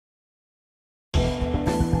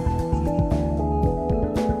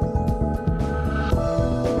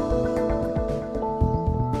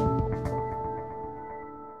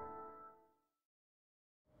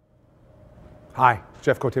Hi,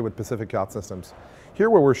 Jeff Cote with Pacific Yacht Systems. Here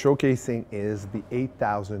what we're showcasing is the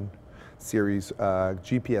 8000 series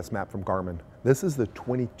GPS map from Garmin. This is the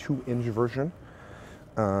 22-inch version.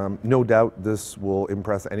 No doubt this will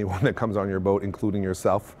impress anyone that comes on your boat, including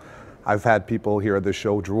yourself. I've had people here at the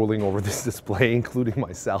show drooling over this display, including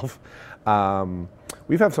myself.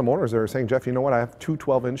 We've had some owners that are saying, Jeff, you know what, I have two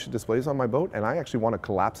 12-inch displays on my boat and I actually want to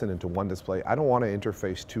collapse it into one display. I don't want to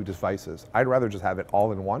interface two devices. I'd rather just have it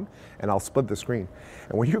all in one and I'll split the screen.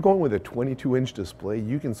 And when you're going with a 22-inch display,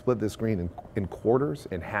 you can split the screen in quarters,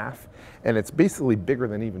 in half, and it's basically bigger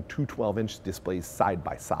than even two 12-inch displays side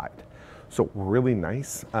by side. So really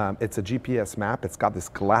nice. It's a GPS map. It's got this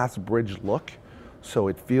glass bridge look. So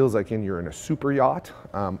it feels like you're in a super yacht.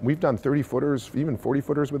 We've done 30 footers, even 40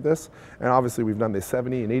 footers with this. And obviously we've done the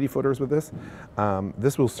 70 and 80 footers with this.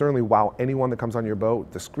 This will certainly wow anyone that comes on your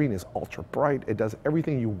boat. The screen is ultra bright. It does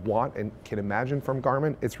everything you want and can imagine from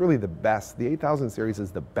Garmin. It's really the best. The 8000 series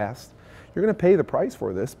is the best. You're gonna pay the price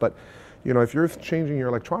for this, but you know, if you're changing your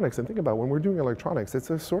electronics, and think about when we're doing electronics,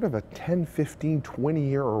 it's a sort of a 10, 15,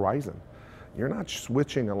 20-year horizon. You're not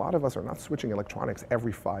switching, a lot of us are not switching electronics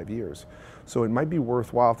every 5 years. So it might be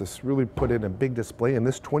worthwhile to really put in a big display, and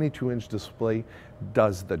this 22-inch display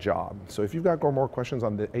does the job. So if you've got more questions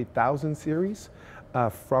on the 8000 series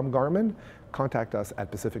from Garmin, contact us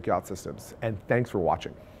at Pacific Yacht Systems. And thanks for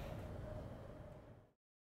watching.